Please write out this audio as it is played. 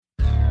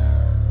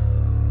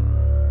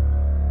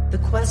The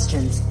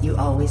questions you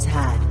always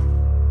had.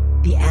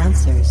 The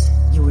answers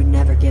you were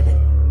never given.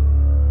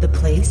 The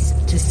place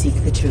to seek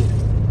the truth.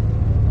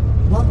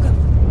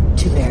 Welcome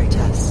to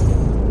Veritas.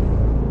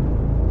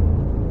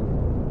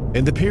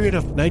 In the period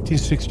of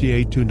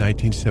 1968 to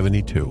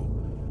 1972,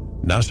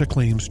 NASA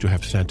claims to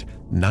have sent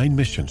 9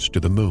 missions to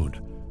the moon,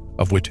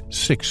 of which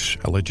 6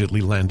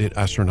 allegedly landed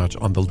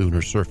astronauts on the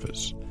lunar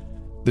surface.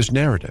 This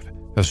narrative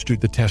has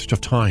stood the test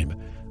of time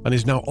and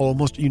is now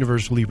almost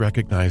universally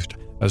recognized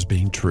as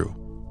being true.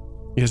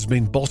 It has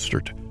been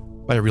bolstered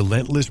by a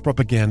relentless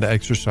propaganda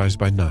exercise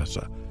by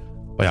NASA,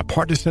 by a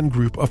partisan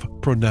group of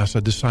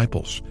pro-NASA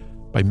disciples,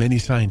 by many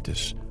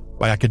scientists,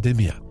 by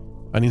academia,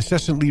 and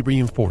incessantly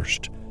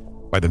reinforced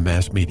by the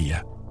mass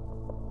media.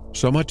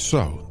 So much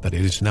so that it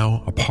is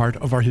now a part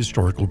of our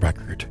historical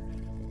record.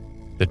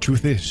 The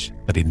truth is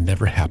that it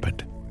never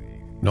happened.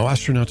 No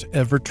astronauts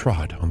ever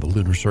trod on the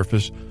lunar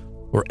surface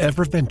or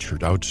ever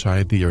ventured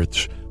outside the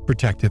Earth's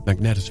protected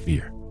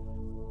magnetosphere.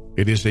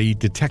 It is a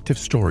detective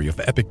story of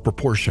epic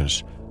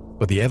proportions,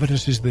 but the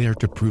evidence is there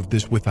to prove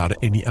this without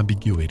any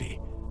ambiguity.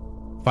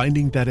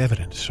 Finding that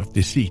evidence of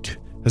deceit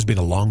has been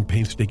a long,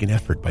 painstaking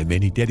effort by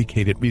many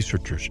dedicated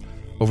researchers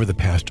over the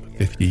past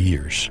 50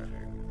 years.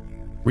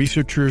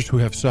 Researchers who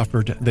have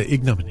suffered the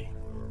ignominy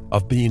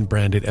of being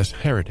branded as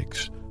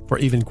heretics for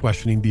even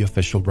questioning the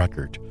official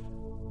record.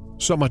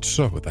 So much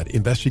so that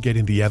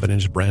investigating the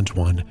evidence brands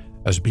one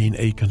as being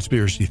a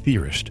conspiracy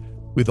theorist,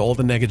 with all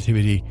the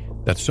negativity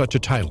that such a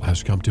title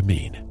has come to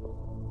mean.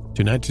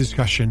 Tonight's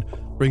discussion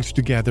brings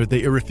together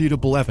the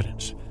irrefutable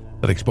evidence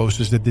that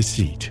exposes the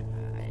deceit.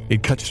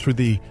 It cuts through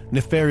the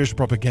nefarious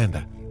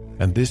propaganda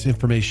and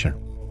disinformation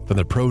from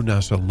the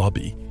pro-NASA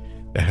lobby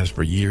that has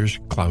for years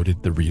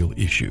clouded the real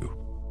issue.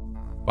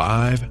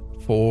 5,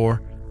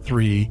 4,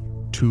 3,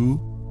 2,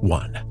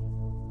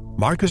 1.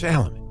 Marcus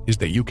Allen is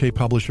the UK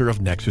publisher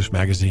of Nexus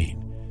magazine,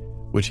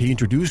 which he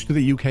introduced to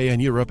the UK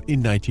and Europe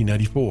in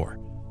 1994.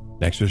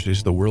 Nexus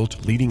is the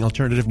world's leading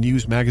alternative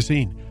news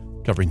magazine,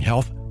 covering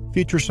health,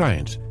 future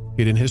science,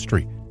 hidden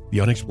history,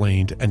 the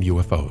unexplained, and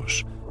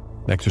UFOs.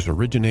 Nexus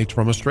originates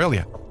from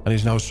Australia and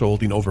is now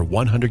sold in over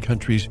 100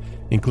 countries,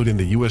 including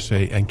the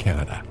USA and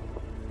Canada.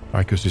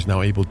 Marcus is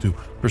now able to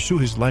pursue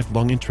his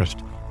lifelong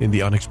interest in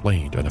the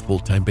unexplained on a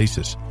full-time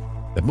basis.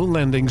 The moon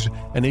landings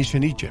and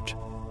ancient Egypt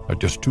are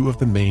just 2 of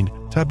the main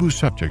taboo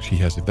subjects he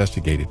has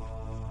investigated.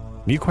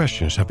 New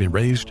questions have been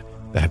raised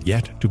that have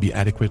yet to be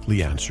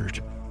adequately answered.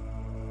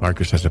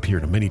 Marcus has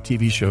appeared on many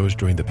TV shows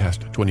during the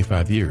past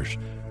 25 years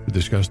to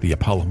discuss the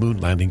Apollo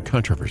moon landing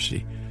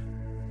controversy.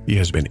 He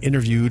has been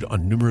interviewed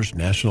on numerous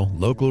national,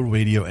 local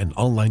radio, and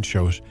online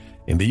shows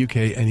in the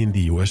UK and in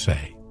the USA.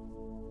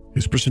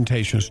 His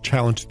presentations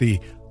challenge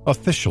the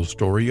official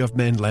story of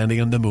men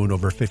landing on the moon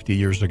over 50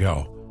 years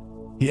ago.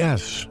 He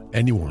asks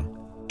anyone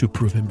to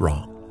prove him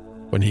wrong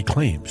when he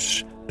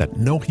claims that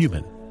no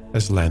human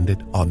has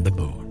landed on the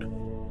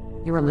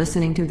moon. You are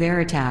listening to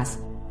Veritas.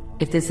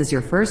 If this is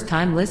your first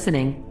time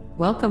listening,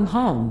 welcome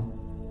home.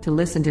 To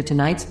listen to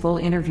tonight's full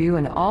interview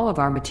and all of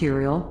our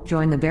material,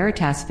 join the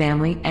Veritas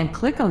family and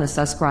click on the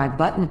subscribe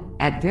button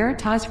at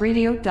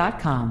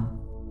veritasradio.com.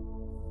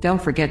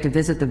 Don't forget to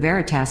visit the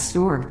Veritas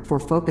store for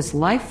Focus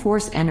Life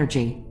Force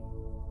Energy.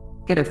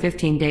 Get a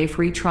 15-day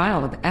free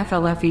trial of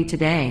FLFE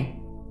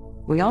today.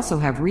 We also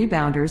have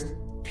rebounders,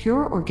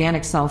 pure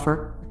organic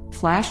sulfur,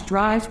 flash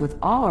drives with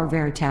all our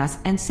Veritas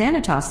and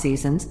Sanitas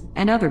seasons,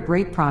 and other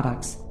great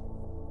products.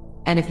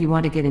 And if you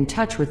want to get in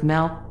touch with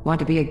Mel, want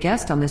to be a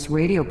guest on this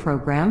radio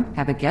program,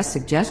 have a guest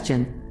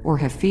suggestion, or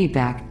have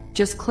feedback,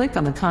 just click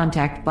on the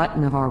contact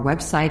button of our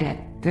website at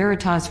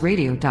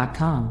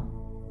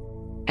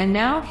veritasradio.com. And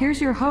now, here's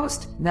your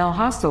host, Mel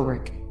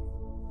Hostelrick.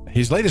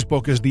 His latest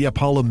book is The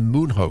Apollo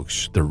Moon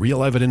Hoax, The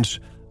Real Evidence,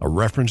 a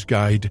Reference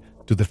Guide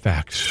to the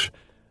Facts.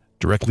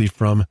 Directly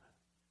from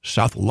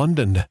South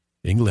London,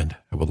 England,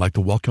 I would like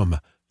to welcome,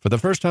 for the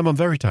first time on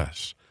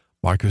Veritas,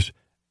 Marcus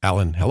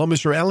Allen. Hello,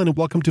 Mr. Allen, and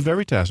welcome to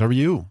Veritas. How are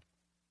you?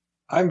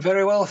 I'm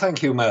very well,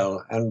 thank you,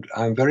 Mel, and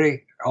I'm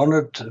very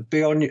honored to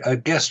be a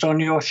guest on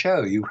your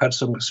show. You've had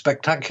some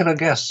spectacular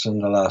guests in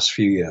the last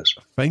few years.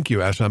 Thank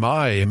you, as am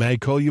I. May I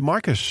call you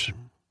Marcus?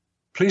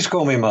 Please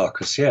call me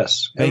Marcus,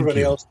 yes.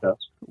 Everybody else does.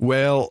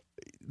 Well,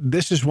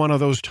 this is one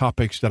of those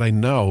topics that I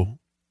know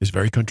is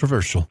very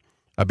controversial.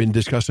 I've been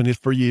discussing it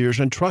for years,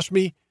 and trust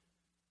me,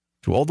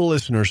 to all the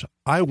listeners,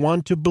 I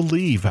want to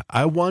believe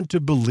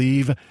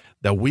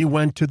that we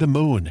went to the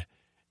moon.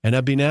 And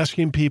I've been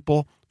asking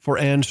people for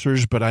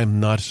answers, but I'm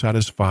not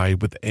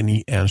satisfied with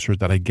any answer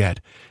that I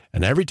get.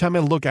 And every time I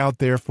look out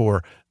there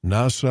for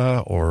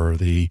NASA or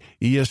the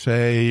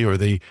ESA or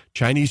the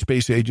Chinese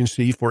Space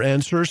Agency for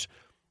answers,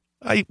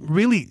 I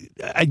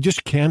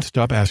just can't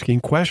stop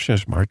asking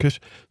questions, Marcus.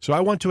 So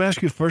I want to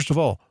ask you, first of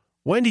all,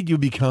 when did you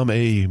become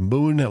a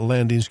moon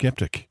landing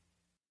skeptic?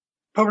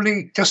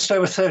 Probably just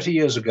over 30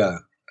 years ago.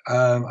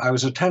 I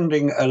was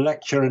attending a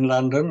lecture in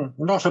London,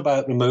 not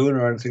about the moon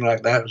or anything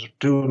like that. It was to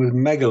do with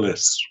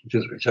megaliths,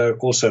 which I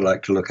also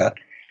like to look at.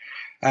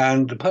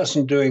 And the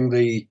person doing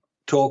the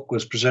talk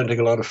was presenting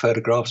a lot of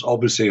photographs,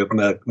 obviously of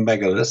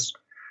megaliths.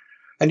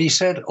 And he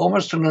said,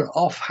 almost in an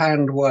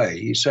offhand way,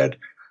 he said,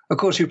 of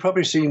course, you've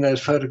probably seen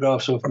those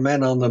photographs of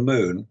men on the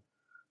moon.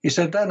 He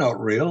said, they're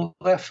not real,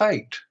 they're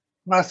faked.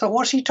 And I thought,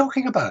 what's he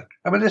talking about?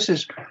 I mean, this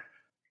is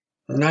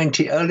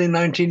early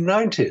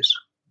 1990s.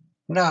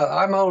 Now,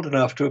 I'm old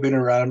enough to have been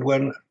around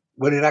when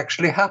it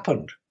actually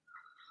happened.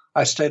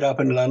 I stayed up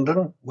in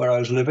London, where I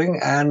was living,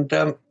 and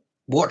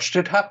watched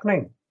it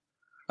happening.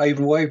 I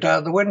even waved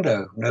out the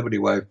window. Nobody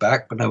waved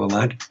back, but never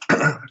mind.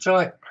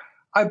 So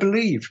I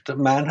believed that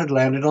man had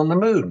landed on the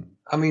moon.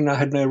 I mean, I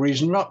had no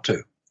reason not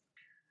to.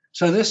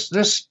 So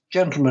this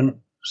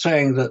gentleman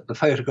saying that the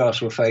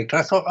photographs were faked,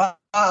 I thought,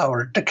 a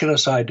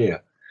ridiculous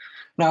idea.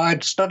 Now,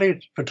 I'd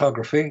studied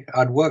photography.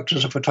 I'd worked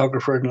as a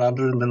photographer in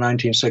London in the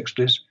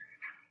 1960s.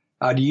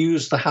 I'd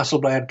used the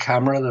Hasselblad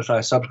camera that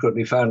I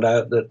subsequently found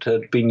out that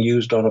had been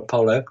used on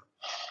Apollo.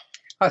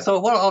 I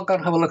thought, well, I'll go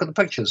and have a look at the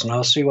pictures and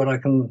I'll see what I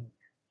can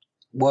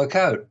work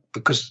out.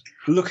 Because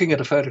looking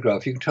at a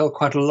photograph, you can tell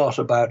quite a lot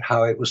about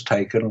how it was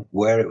taken,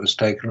 where it was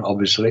taken,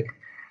 obviously,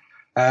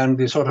 and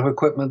the sort of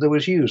equipment that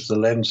was used, the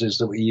lenses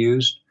that were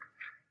used.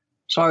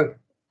 So I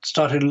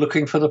started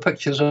looking for the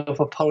pictures of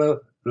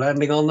Apollo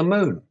landing on the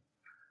moon.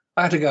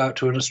 I had to go out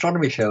to an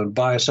astronomy show and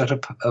buy a set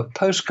of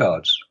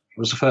postcards. It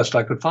was the first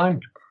I could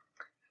find.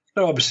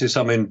 There are obviously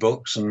some in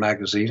books and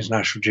magazines.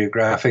 National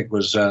Geographic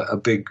was a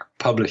big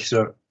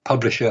publisher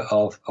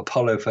of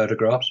Apollo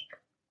photographs.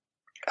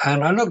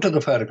 And I looked at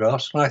the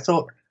photographs and I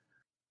thought,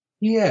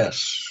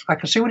 yes, I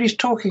can see what he's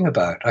talking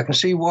about. I can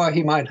see why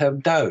he might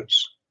have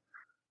doubts.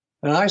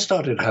 And I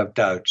started to have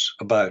doubts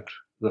about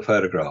the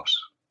photographs.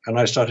 And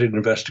I started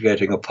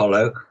investigating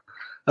Apollo.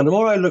 And the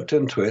more I looked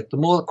into it, the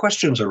more the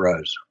questions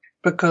arose.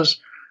 Because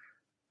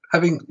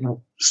having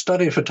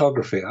studied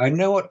photography, I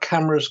know what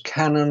cameras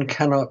can and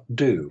cannot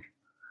do.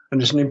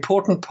 And it's an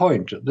important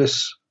point at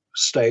this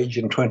stage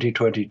in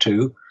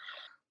 2022,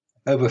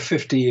 over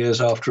 50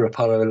 years after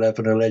Apollo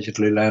 11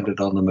 allegedly landed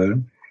on the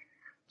moon,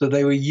 that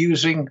they were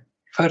using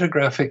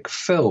photographic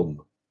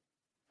film.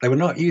 They were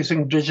not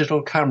using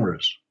digital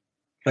cameras.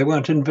 They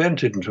weren't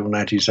invented until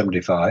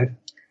 1975.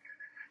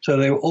 So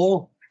they were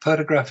all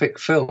photographic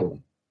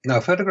film. Now,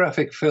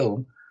 photographic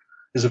film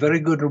is a very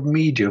good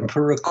medium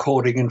for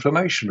recording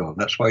information on.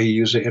 That's why you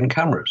use it in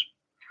cameras.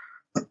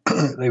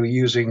 They were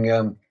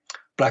using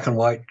black and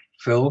white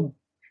film.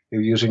 They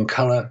were using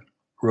color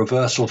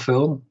reversal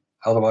film,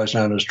 otherwise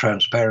known as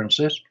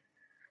transparencies,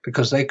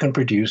 because they can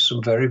produce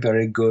some very,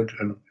 very good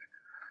and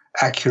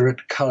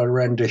accurate color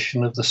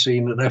rendition of the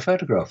scene that they're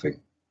photographing.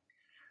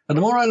 And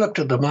the more I looked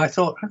at them, I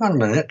thought, hang on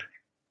a minute,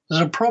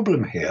 there's a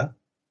problem here.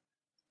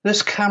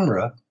 This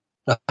camera,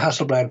 the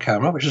Hasselblad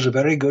camera, which is a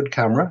very good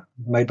camera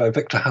made by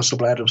Victor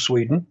Hasselblad of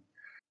Sweden,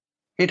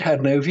 it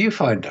had no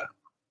viewfinder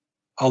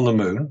on the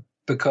moon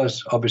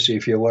because obviously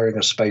if you're wearing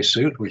a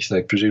spacesuit, which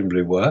they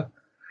presumably were,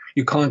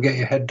 you can't get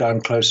your head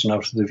down close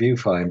enough to the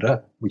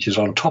viewfinder, which is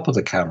on top of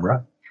the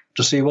camera,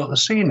 to see what the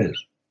scene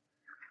is.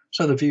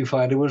 So the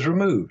viewfinder was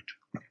removed.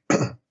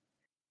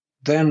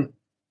 Then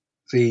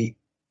the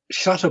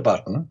shutter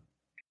button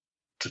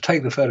to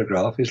take the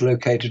photograph is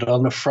located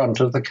on the front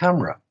of the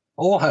camera.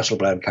 All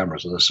Hasselblad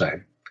cameras are the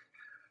same.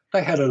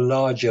 They had a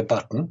larger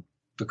button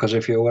because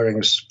if you're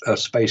wearing a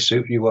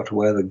spacesuit, you've got to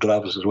wear the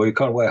gloves as well. You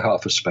can't wear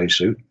half a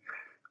spacesuit.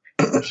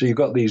 So you've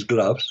got these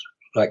gloves,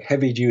 like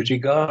heavy-duty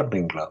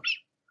gardening gloves.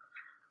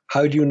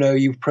 How do you know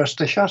you've pressed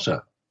the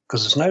shutter?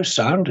 Because there's no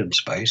sound in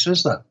space,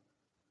 is there?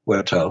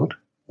 We're told.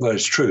 Well,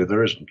 it's true,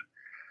 there isn't.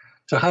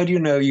 So how do you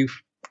know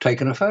you've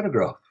taken a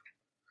photograph?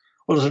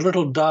 Well, there's a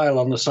little dial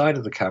on the side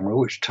of the camera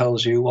which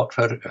tells you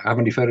how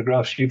many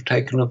photographs you've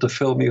taken of the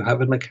film you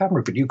have in the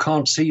camera, but you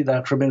can't see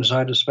that from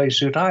inside a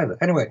spacesuit either.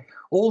 Anyway,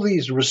 all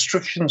these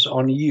restrictions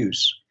on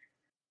use,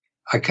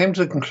 I came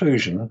to the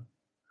conclusion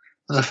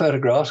that the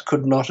photographs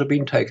could not have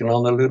been taken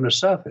on the lunar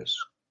surface.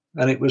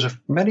 And it was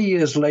many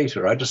years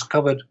later I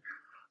discovered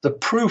the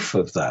proof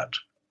of that,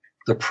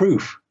 the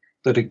proof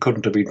that it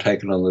couldn't have been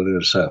taken on the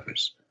lunar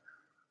surface.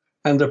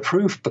 And the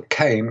proof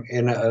came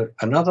in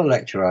another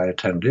lecture I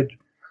attended.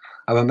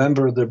 I'm a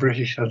member of the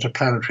British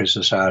Interplanetary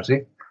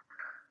Society,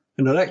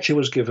 and the lecture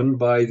was given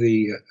by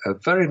a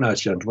very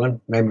nice gentleman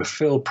named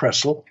Phil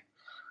Pressel,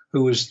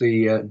 who was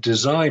the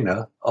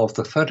designer of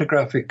the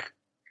photographic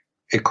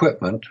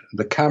equipment,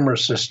 the camera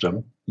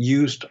system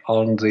used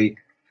on the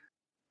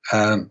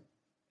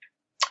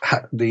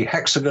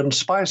Hexagon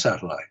spy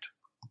satellite,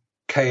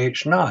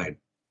 KH-9.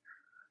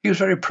 He was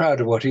very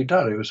proud of what he'd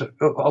done. It was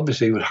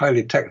obviously it was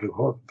highly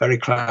technical, very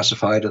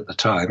classified at the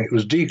time. It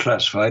was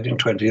declassified in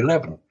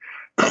 2011,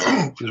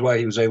 which is why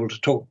he was able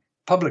to talk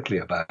publicly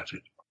about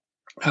it.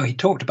 Now, he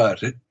talked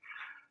about it,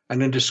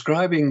 and in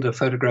describing the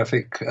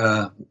photographic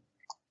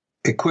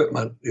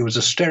equipment, it was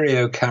a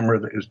stereo camera,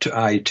 that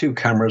was two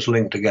cameras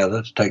linked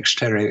together to take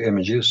stereo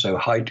images, so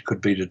height could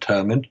be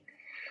determined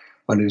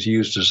when it was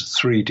used as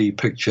a 3D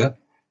picture.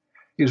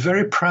 He was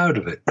very proud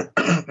of it.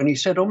 And he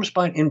said, almost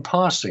in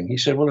passing, he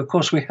said, well, of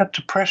course, we had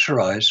to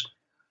pressurize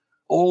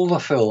all the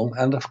film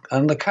and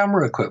the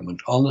camera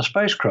equipment on the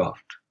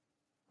spacecraft.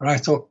 And I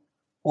thought,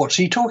 what's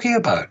he talking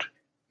about?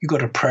 You've got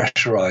to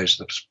pressurize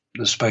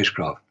the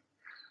spacecraft.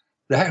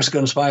 The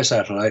Hexagon spy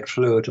satellite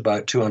flew at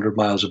about 200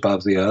 miles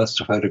above the Earth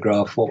to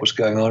photograph what was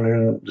going on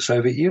in the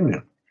Soviet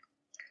Union.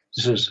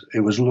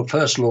 It was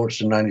first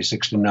launched in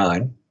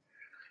 1969.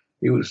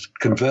 It was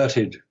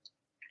converted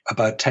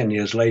about 10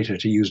 years later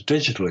to use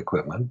digital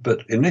equipment,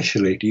 but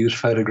initially to use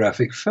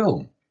photographic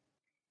film.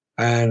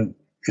 And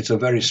it's a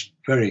very,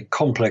 very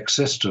complex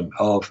system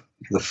of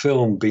the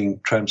film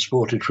being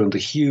transported from the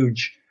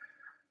huge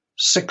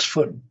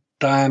 6-foot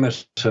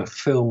diameter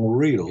film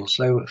reels.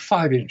 They were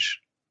 5-inch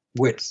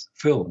width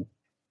film.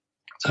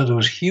 So there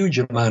was a huge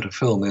amount of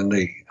film on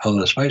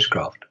the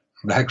spacecraft,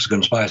 the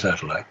Hexagon spy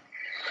satellite.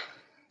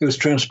 It was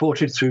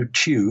transported through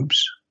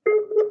tubes,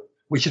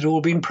 which had all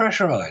been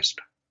pressurized.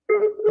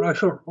 And I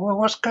thought, well,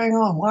 what's going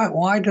on?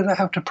 Why do they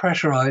have to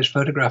pressurize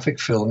photographic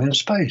film in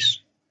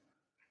space?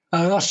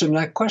 And I asked him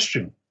that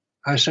question.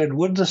 I said,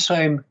 would the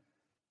same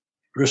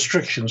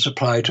restrictions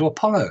apply to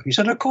Apollo? He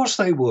said, of course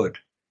they would.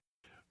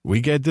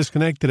 We get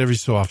disconnected every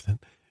so often.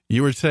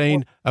 You were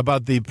saying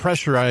about the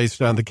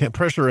pressurized on the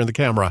pressure in the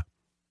camera.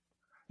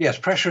 Yes,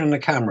 pressure in the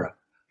camera.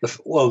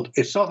 Well,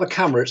 it's not the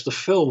camera; it's the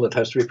film that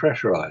has to be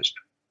pressurized.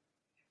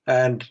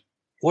 And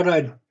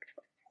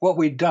what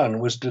we'd done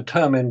was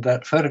determine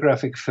that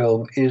photographic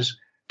film is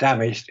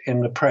damaged in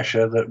the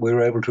pressure that we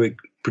were able to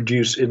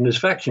produce in this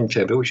vacuum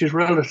chamber, which is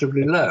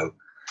relatively low.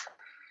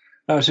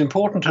 Now, it's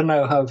important to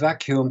know how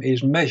vacuum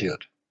is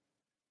measured.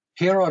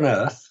 Here on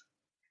Earth,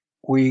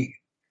 we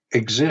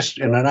exist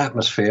in an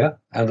atmosphere,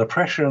 and the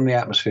pressure in the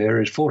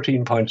atmosphere is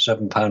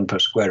 14.7 pounds per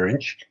square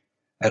inch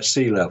at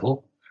sea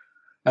level,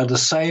 and the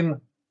same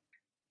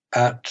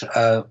at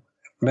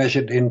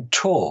measured in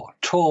torr.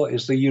 Torr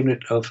is the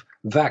unit of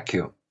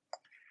vacuum.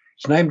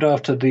 It's named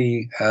after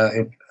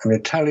an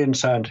Italian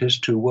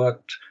scientist who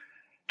worked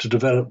to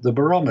develop the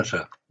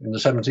barometer in the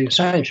 17th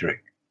century.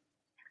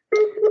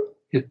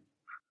 You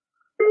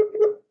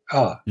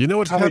know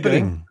what's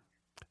happening?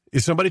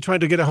 Is somebody trying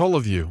to get a hold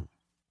of you?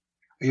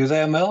 Are you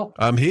there, Mel?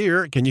 I'm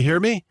here. Can you hear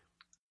me?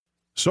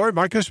 Sorry,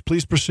 Marcus,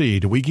 please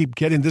proceed. We keep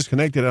getting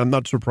disconnected. I'm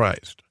not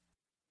surprised.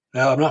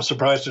 No, I'm not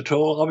surprised at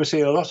all.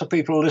 Obviously, a lot of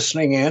people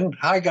listening in.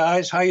 Hi,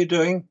 guys. How you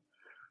doing?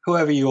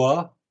 Whoever you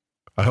are.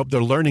 I hope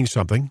they're learning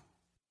something.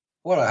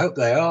 Well, I hope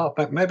they are,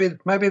 but maybe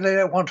they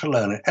don't want to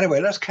learn it.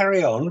 Anyway, let's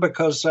carry on,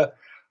 because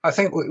I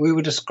think we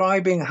were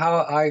describing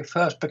how I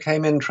first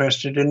became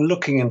interested in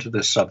looking into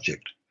this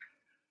subject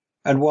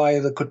and why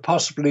there could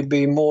possibly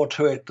be more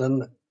to it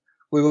than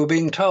we were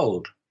being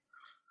told.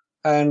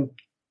 And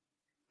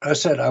I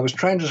said, I was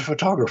trained as a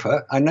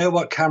photographer. I know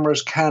what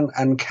cameras can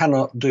and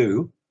cannot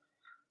do.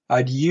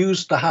 I'd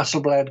used the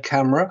Hasselblad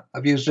camera.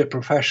 I've used it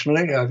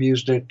professionally. I've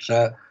used it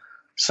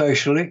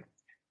socially.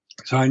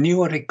 So I knew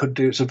what it could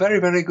do. It's a very,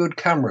 very good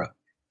camera,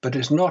 but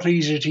it's not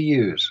easy to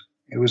use.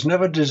 It was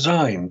never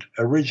designed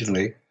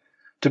originally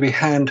to be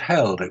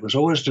handheld. It was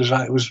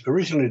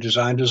originally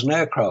designed as an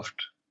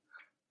aircraft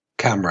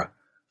camera,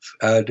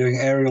 doing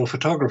aerial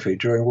photography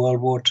during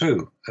World War II,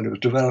 and it was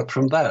developed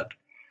from that.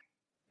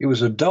 It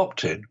was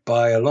adopted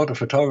by a lot of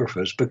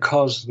photographers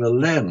because the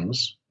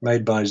lens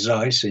made by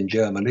Zeiss in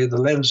Germany,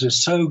 the lens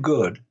is so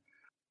good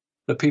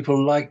that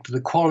people liked the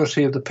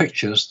quality of the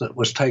pictures that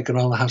was taken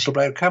on the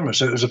Hasselblad camera.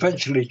 So it was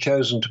eventually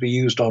chosen to be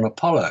used on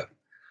Apollo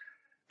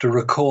to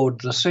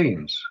record the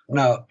scenes.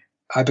 Now,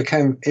 I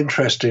became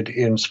interested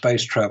in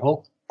space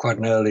travel quite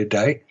an early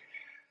day.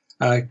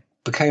 I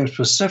became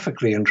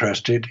specifically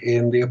interested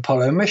in the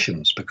Apollo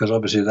missions because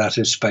obviously that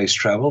is space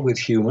travel with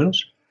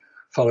humans,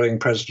 following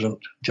President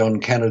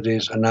John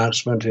Kennedy's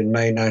announcement in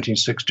May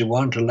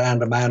 1961 to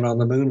land a man on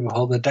the moon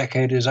before the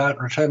decade is out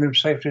and return him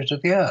safely to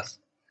the Earth.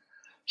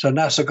 So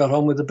NASA got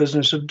on with the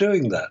business of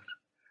doing that.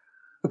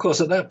 Of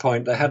course, at that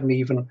point, they hadn't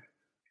even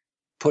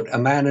put a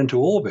man into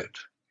orbit.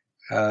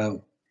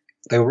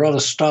 They were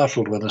rather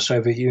startled when the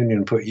Soviet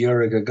Union put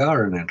Yuri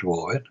Gagarin into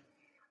orbit.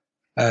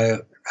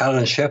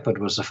 Alan Shepard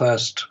was the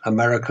first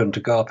American to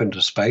go up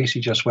into space.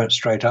 He just went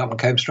straight up and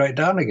came straight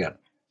down again.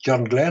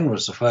 John Glenn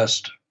was the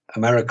first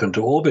American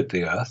to orbit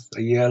the Earth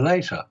a year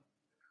later.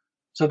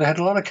 So they had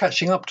a lot of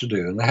catching up to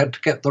do, and they had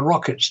to get the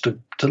rockets to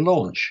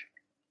launch.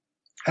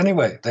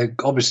 Anyway, they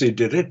obviously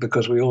did it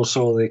because we all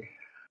saw the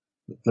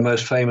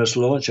most famous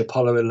launch,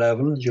 Apollo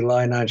 11,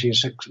 July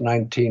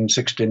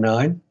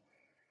 1969.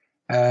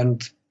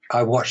 And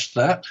I watched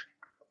that,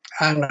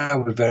 and I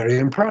was very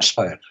impressed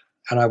by it.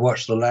 And I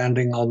watched the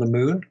landing on the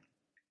moon,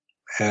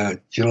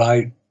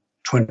 July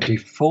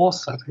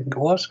 24th, I think it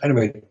was.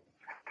 Anyway,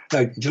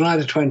 no, July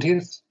the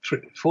 20th,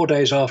 4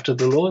 days after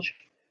the launch,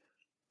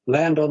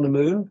 land on the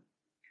moon,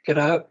 get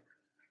out,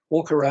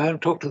 walk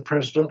around, talk to the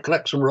president,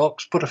 collect some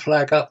rocks, put a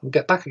flag up, and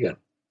get back again.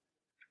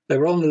 They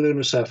were on the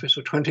lunar surface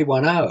for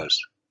 21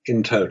 hours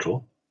in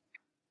total.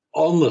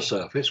 On the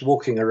surface,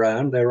 walking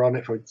around, they were on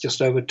it for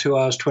just over 2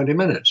 hours, 20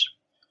 minutes.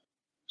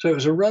 So it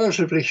was a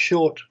relatively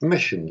short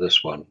mission,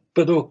 this one.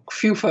 But there were a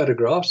few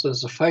photographs.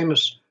 There's a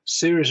famous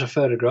series of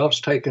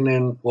photographs taken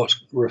in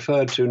what's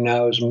referred to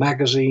now as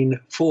Magazine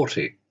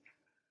 40.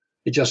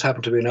 It just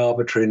happened to be an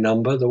arbitrary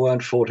number. There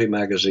weren't 40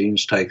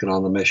 magazines taken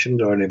on the mission.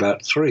 There were only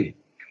about 3.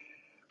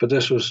 But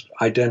this was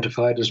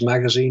identified as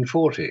Magazine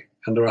 40.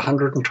 and there are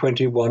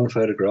 121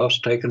 photographs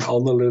taken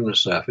on the lunar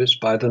surface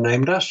by the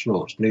named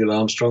astronauts, Neil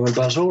Armstrong and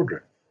Buzz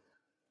Aldrin.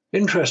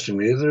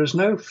 Interestingly, there is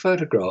no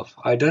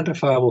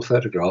identifiable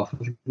photograph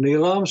of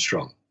Neil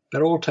Armstrong.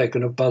 They're all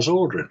taken of Buzz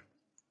Aldrin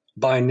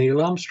by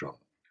Neil Armstrong.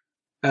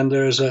 And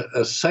there is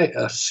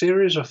a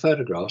series of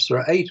photographs. There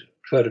are 8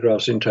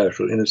 photographs in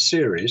total in a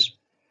series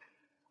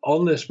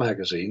on this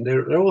magazine.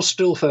 They're all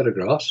still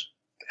photographs,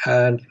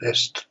 and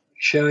it's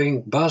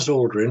showing Buzz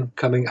Aldrin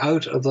coming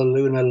out of the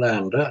lunar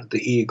lander, the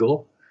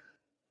Eagle,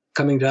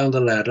 coming down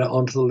the ladder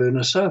onto the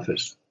lunar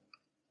surface.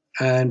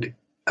 And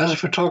as a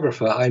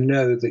photographer, I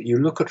know that you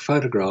look at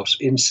photographs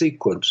in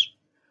sequence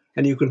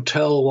and you can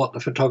tell what the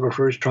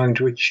photographer is trying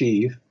to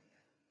achieve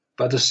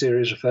by the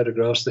series of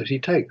photographs that he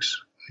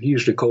takes,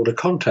 usually called a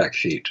contact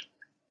sheet.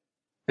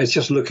 It's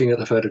just looking at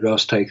the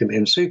photographs taken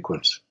in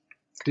sequence.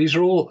 These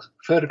are all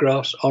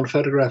photographs on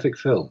photographic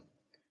film.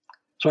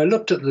 So I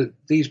looked at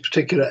these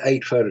particular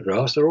 8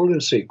 photographs. They're all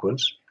in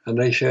sequence, and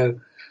they show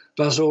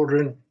Buzz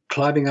Aldrin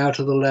climbing out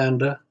of the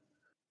lander,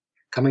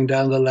 coming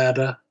down the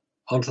ladder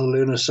onto the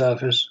lunar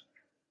surface.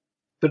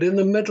 But in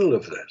the middle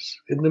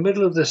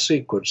of this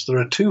sequence, there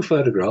are 2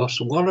 photographs,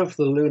 one of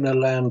the lunar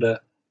lander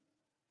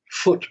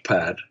foot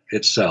pad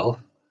itself,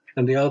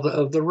 and the other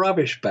of the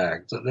rubbish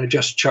bag that they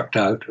just chucked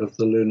out of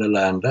the lunar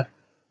lander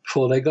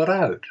before they got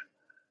out.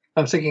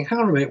 I'm thinking, hang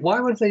on a minute, why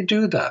would they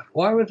do that?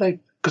 Why would they?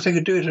 Because they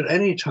could do it at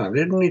any time. They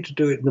didn't need to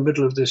do it in the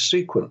middle of this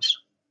sequence.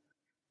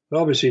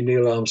 But obviously,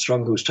 Neil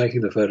Armstrong, who was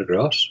taking the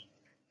photographs,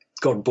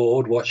 got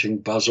bored watching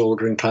Buzz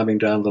Aldrin climbing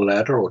down the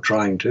ladder, or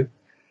trying to,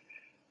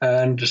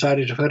 and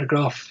decided to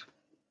photograph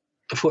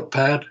the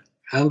footpad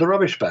and the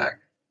rubbish bag.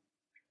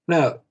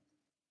 Now,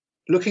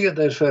 looking at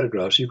those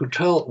photographs, you can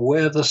tell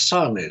where the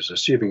sun is,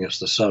 assuming it's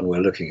the sun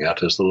we're looking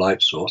at as the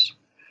light source.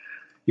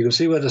 You can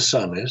see where the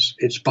sun is.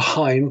 It's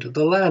behind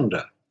the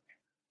lander.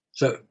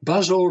 So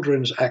Buzz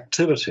Aldrin's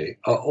activity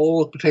are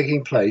all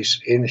taking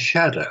place in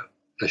shadow,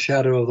 the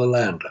shadow of the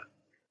lander.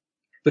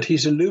 But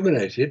he's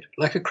illuminated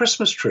like a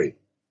Christmas tree.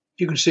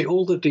 You can see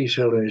all the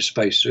detail in his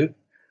spacesuit,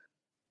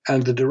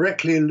 and the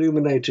directly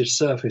illuminated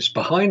surface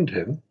behind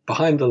him,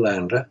 behind the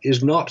lander,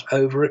 is not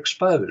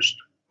overexposed,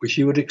 which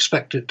you would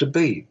expect it to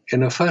be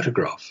in a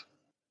photograph,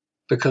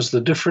 because the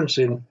difference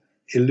in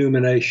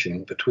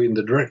illumination between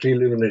the directly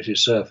illuminated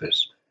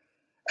surface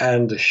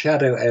and the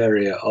shadow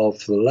area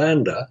of the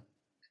lander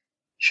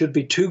should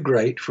be too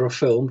great for a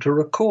film to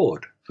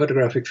record.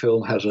 Photographic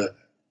film has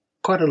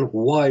quite a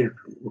wide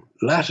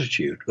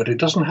latitude, but it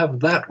doesn't have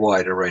that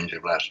wide a range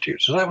of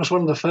latitude. So that was one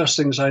of the first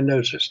things I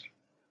noticed.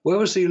 Where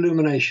was the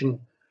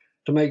illumination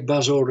to make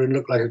Buzz Aldrin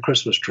look like a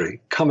Christmas tree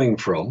coming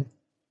from?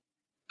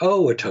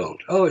 Oh, we're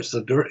told, it's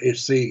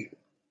the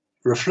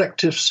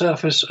reflective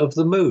surface of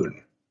the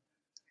moon.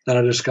 Then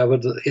I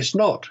discovered that it's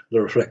not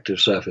the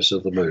reflective surface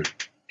of the moon.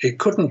 It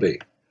couldn't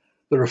be.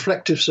 The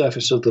reflective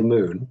surface of the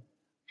moon,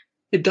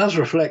 it does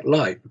reflect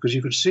light because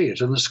you could see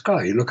it in the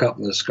sky. You look up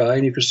in the sky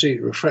and you can see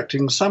it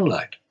reflecting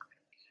sunlight.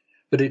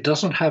 But it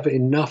doesn't have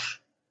enough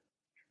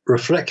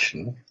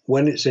reflection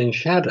when it's in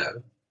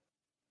shadow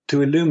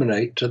to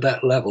illuminate to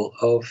that level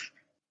of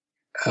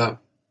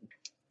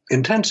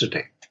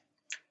intensity.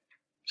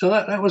 So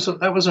that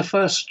was a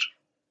first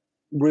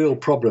real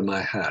problem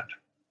I had,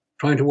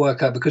 trying to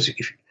work out, because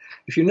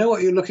if you know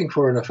what you're looking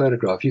for in a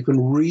photograph, you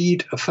can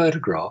read a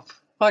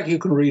photograph like you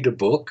can read a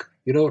book.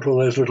 You know what all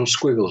those little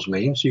squiggles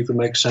mean, so you can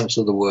make sense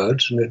of the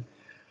words, and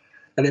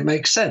it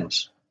makes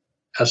sense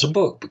as a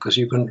book because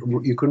you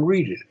can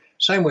read it.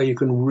 Same way you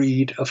can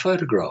read a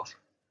photograph.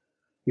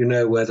 You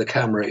know where the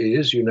camera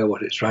is, you know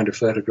what it's trying to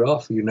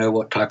photograph, you know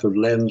what type of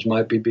lens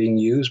might be being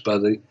used by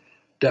the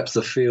depth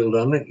of field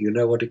on it, you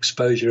know what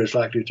exposure is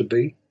likely to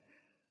be.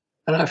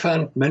 And I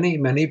found many,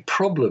 many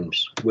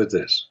problems with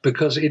this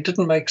because it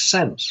didn't make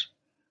sense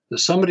that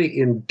somebody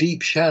in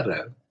deep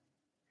shadow,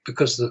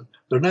 because there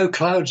are no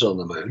clouds on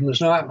the moon, there's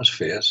no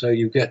atmosphere, so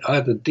you get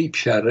either deep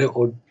shadow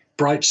or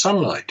bright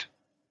sunlight.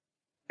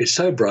 It's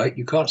so bright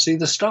you can't see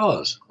the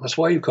stars. That's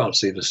why you can't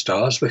see the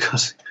stars,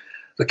 because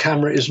the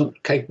camera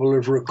isn't capable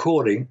of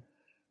recording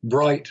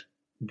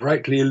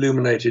brightly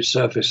illuminated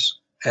surface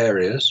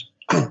areas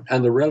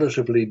and the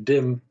relatively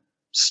dim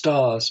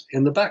stars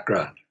in the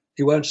background.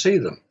 You won't see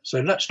them. So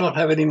let's not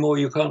have any more,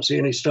 you can't see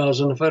any stars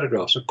in the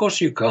photographs. Of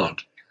course you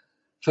can't.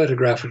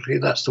 Photographically,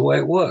 that's the way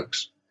it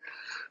works.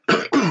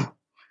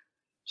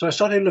 So I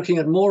started looking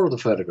at more of the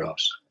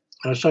photographs,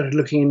 and I started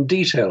looking in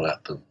detail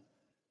at them,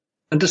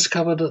 and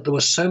discovered that there were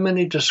so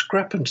many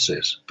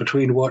discrepancies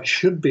between what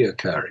should be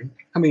occurring.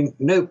 I mean,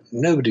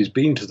 nobody's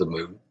been to the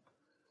moon.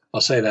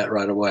 I'll say that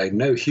right away.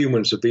 No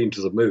humans have been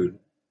to the moon,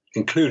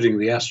 including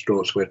the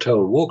astronauts we're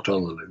told walked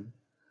on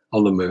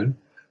the moon,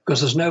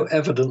 because there's no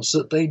evidence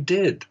that they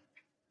did.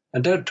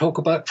 And don't talk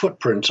about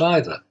footprints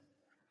either.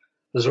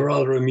 There's a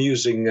rather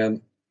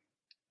amusing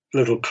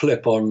little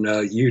clip on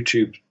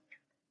YouTube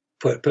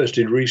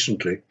posted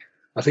recently.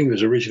 I think it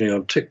was originally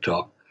on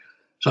TikTok.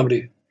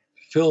 Somebody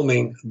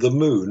filming the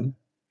moon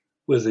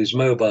with his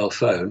mobile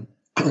phone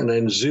and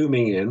then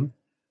zooming in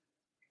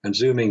and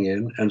zooming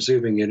in and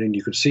zooming in, and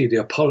you could see the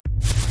Apollo.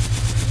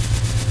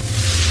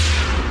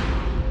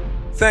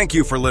 Thank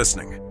you for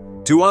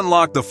listening. To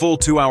unlock the full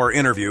 2-hour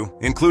interview,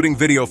 including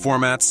video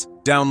formats,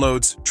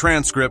 downloads,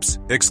 transcripts,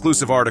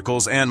 exclusive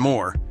articles, and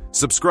more,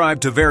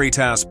 subscribe to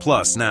Veritas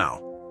Plus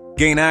now.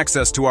 Gain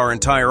access to our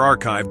entire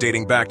archive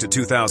dating back to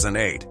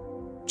 2008.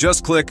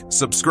 Just click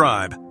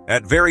subscribe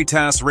at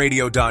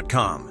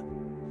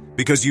veritasradio.com.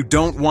 Because you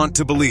don't want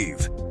to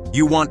believe,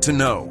 you want to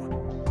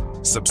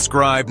know.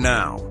 Subscribe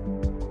now.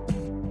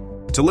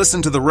 To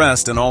listen to the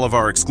rest and all of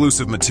our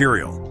exclusive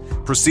material,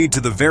 proceed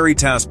to the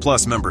Veritas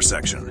Plus member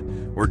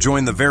section, or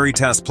join the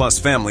Veritas Plus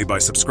family by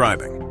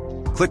subscribing.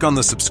 Click on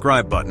the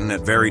subscribe button at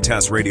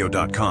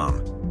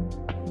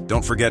veritasradio.com.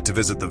 Don't forget to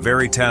visit the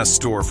Veritas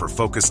store for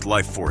focused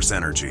life force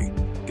energy.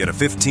 Get a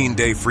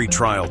 15-day free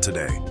trial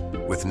today,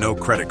 with no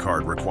credit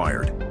card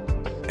required.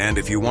 And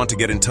if you want to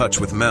get in touch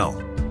with Mel,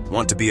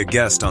 want to be a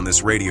guest on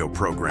this radio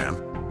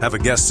program, have a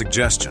guest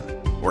suggestion,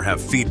 or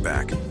have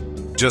feedback,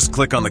 just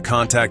click on the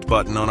contact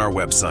button on our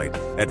website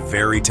at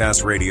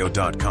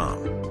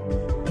veritasradio.com.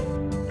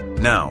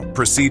 Now,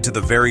 proceed to the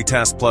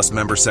Veritas Plus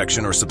member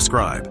section or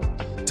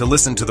subscribe to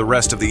listen to the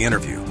rest of the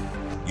interview.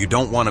 You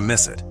don't want to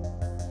miss it.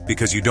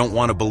 Because you don't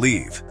want to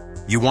believe,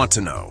 you want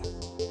to know.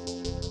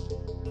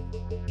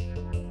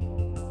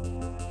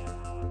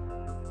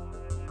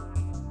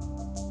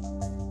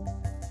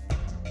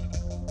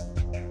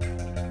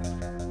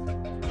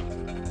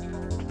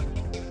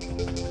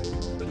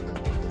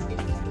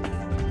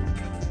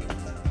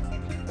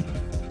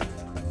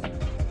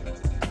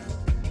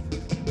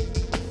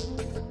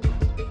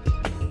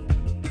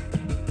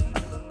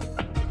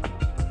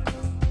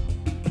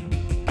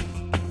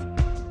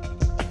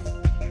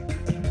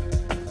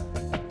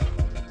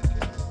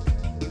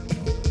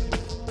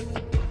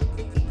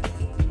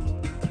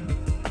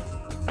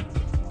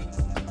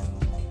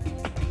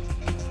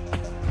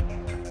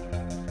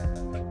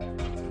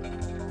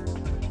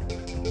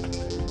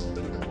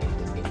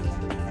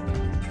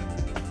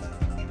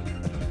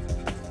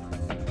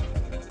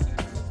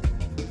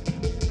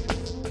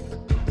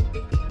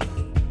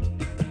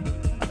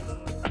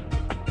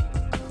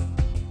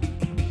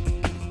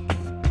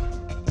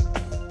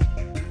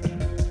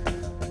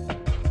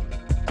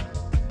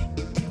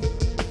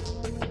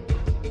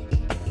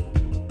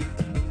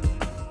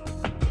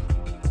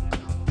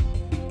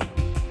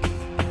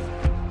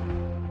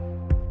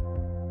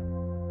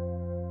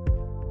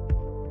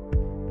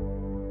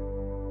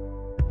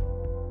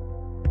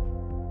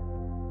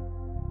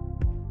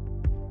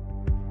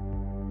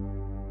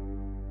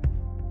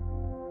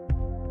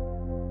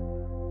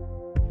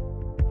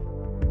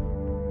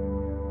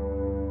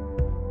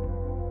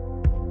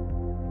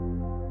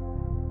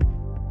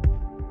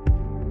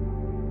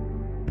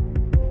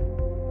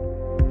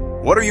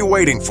 What are you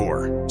waiting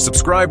for?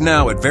 Subscribe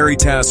now at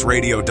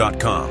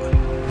veritasradio.com.